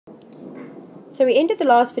So we ended the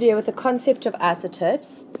last video with the concept of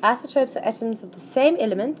isotopes. Isotopes are atoms of the same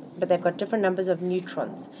element, but they've got different numbers of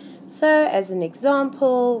neutrons. So as an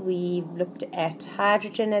example, we looked at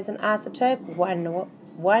hydrogen as an isotope,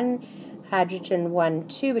 1, hydrogen 1,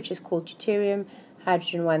 2, which is called deuterium,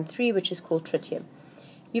 hydrogen 1, 3, which is called tritium.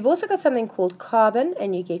 You've also got something called carbon,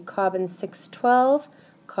 and you get carbon 612,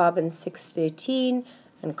 carbon 613,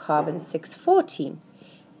 and carbon 614.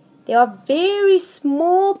 There are very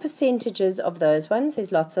small percentages of those ones.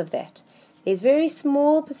 There's lots of that. There's very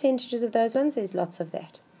small percentages of those ones. There's lots of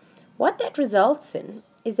that. What that results in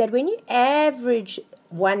is that when you average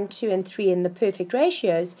 1, 2, and 3 in the perfect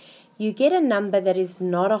ratios, you get a number that is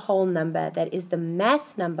not a whole number. That is the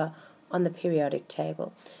mass number on the periodic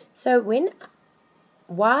table. So when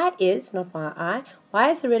Y is, not YI, why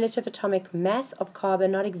is the relative atomic mass of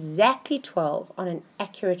carbon not exactly 12 on an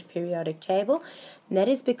accurate periodic table? And that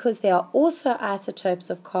is because there are also isotopes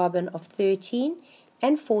of carbon of 13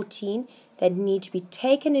 and 14 that need to be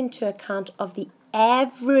taken into account of the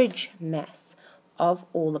average mass of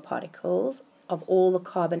all the particles, of all the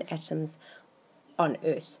carbon atoms on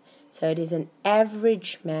Earth. So it is an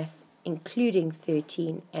average mass including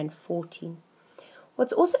 13 and 14.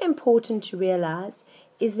 What's also important to realize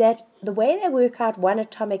is that the way they work out one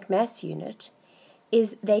atomic mass unit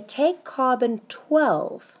is they take carbon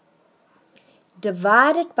 12,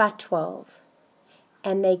 divide it by 12,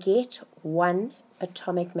 and they get 1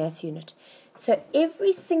 atomic mass unit. So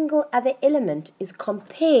every single other element is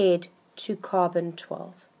compared to carbon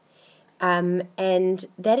 12. And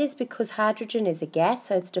that is because hydrogen is a gas,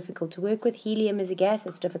 so it's difficult to work with. Helium is a gas,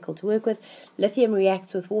 it's difficult to work with. Lithium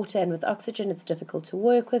reacts with water and with oxygen, it's difficult to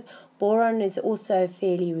work with. Boron is also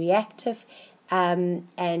fairly reactive,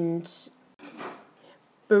 and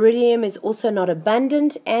beryllium is also not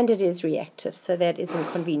abundant, and it is reactive, so that is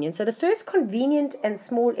inconvenient. So the first convenient and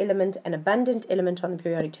small element and abundant element on the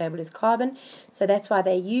periodic table is carbon, so that's why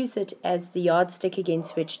they use it as the yardstick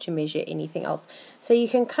against which to measure anything else. So you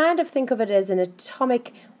can kind of think of it as an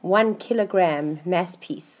atomic 1 kilogram mass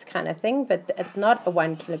piece kind of thing, but it's not a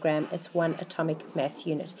 1 kilogram, it's 1 atomic mass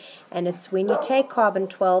unit. And it's when you take carbon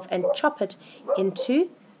 12 and chop it into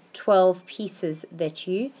 12 pieces that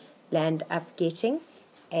you land up getting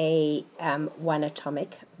a 1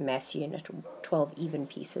 atomic mass unit, 12 even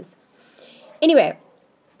pieces. Anyway,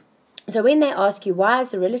 so when they ask you why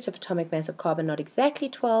is the relative atomic mass of carbon not exactly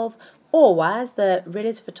 12, or why is the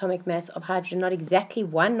relative atomic mass of hydrogen not exactly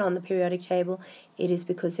 1 on the periodic table, it is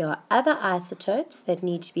because there are other isotopes that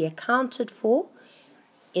need to be accounted for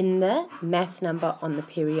in the mass number on the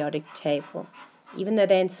periodic table. Even though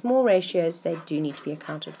they're in small ratios, they do need to be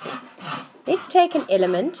accounted for. Let's take an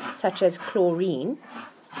element such as chlorine.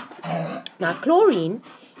 Now, chlorine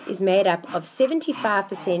is made up of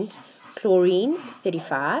 75% chlorine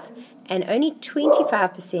 35 and only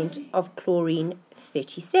 25% of chlorine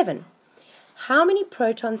 37. How many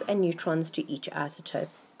protons and neutrons do each isotope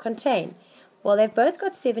contain? Well, they've both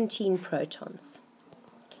got 17 protons.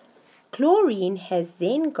 Chlorine has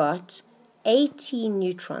then got 18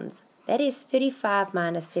 neutrons. That is 35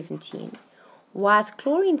 minus 17. Whilst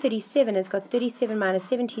chlorine 37 has got 37 minus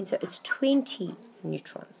 17, so it's 20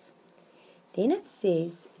 neutrons. Then it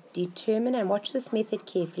says, determine, and watch this method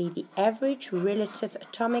carefully, the average relative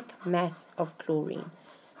atomic mass of chlorine.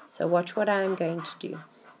 So watch what I'm going to do.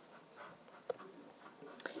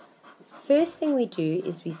 First thing we do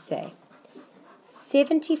is we say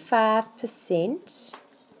 75%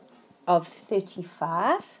 of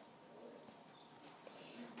 35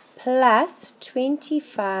 plus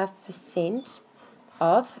 25%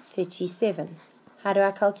 of 37. How do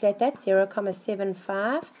I calculate that?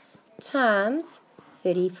 0.75 times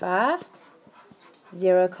 35,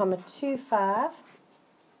 0.25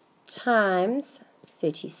 times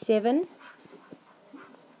 37,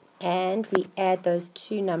 and we add those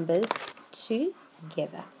two numbers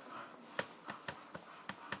together.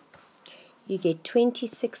 You get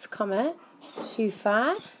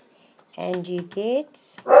 26.25 and you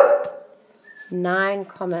get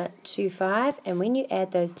 9.25, and when you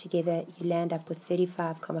add those together you land up with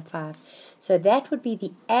 35.5. So that would be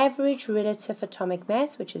the average relative atomic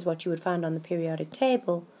mass, which is what you would find on the periodic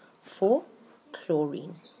table for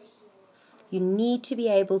chlorine. You need to be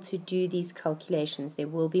able to do these calculations. There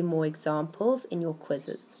will be more examples in your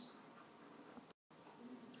quizzes.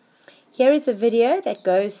 Here is a video that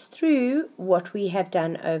goes through what we have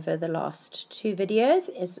done over the last 2 videos.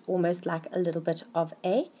 It's almost like a little bit of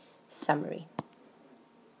a summary.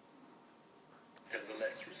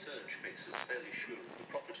 Nevertheless, research makes us fairly sure of the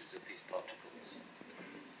properties of these particles.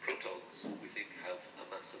 Protons, we think, have a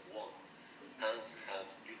mass of 1, as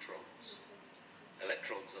have neutrons.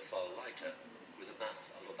 Electrons are far lighter, with a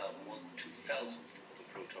mass of about 1/2000th of a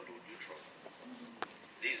proton or neutron.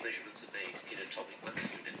 These measurements are made in atomic mass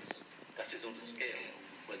units, that is on a scale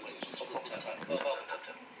where the most common type of carbon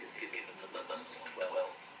atom is given a mass of 12.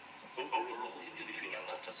 Overall, individual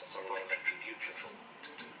atoms are electrically neutral,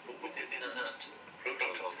 but within that,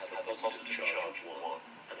 protons have a positive charge of 1,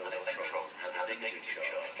 and electrons have a negative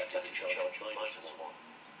charge, that is a charge of -1.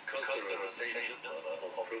 Because there are the same number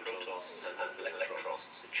of protons and electrons,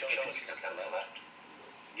 the charges cancel out.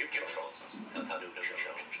 Neutrons have no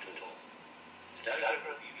charge at all. The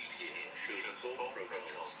diagram used here shows 4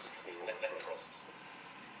 protons and 4 electrons.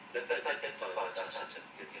 Let's identify that atom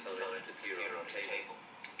inside the periodic table.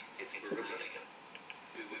 It's beryllium.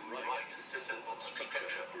 We will write the symbol and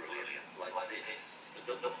structure of beryllium like this. The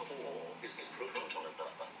number 4 is the proton number,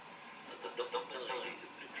 and the number 9 is the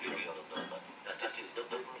nucleon number. That is the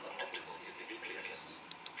number of particles in the nucleus.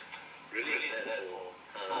 Beryllium, therefore,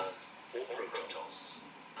 has 4 protons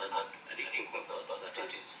and an equal number, that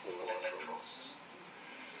is 4 electrons.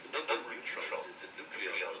 The number of neutrons is the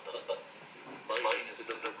nucleon number minus the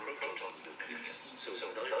number of protons in the nucleus. So it's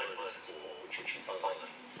 9 minus 4, which is 5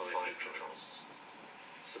 neutrons.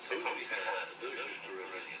 Suppose we had a version of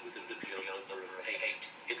beryllium with a nucleon number of 8.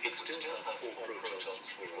 It would still have 4 protons and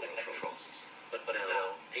 4 electrons, but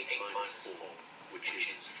now 8 minus 4, which is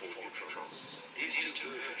 4 neutrons. These two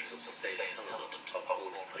versions of the same element are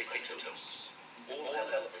called isotopes. All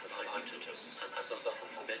elements have isotopes, and some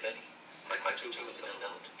have many. Isotopes of an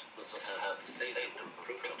element must have the same number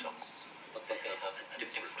of protons, but they have a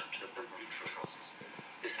different number of neutrons.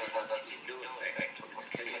 This has absolutely no effect on its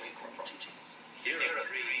chemical properties. Here are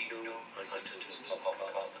 3 known isotopes of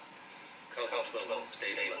carbon. Carbon-12 is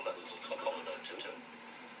stable at the most common isotope.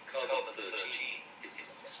 Carbon-13 is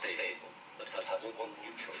stable, but has 1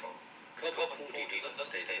 neutron. Carbon-14 is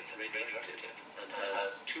unstable, it's radioactive, and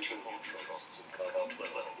has 2 neutrons than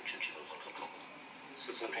carbon-12, which is the most common.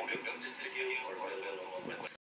 Supporting notes in this video are available on the website.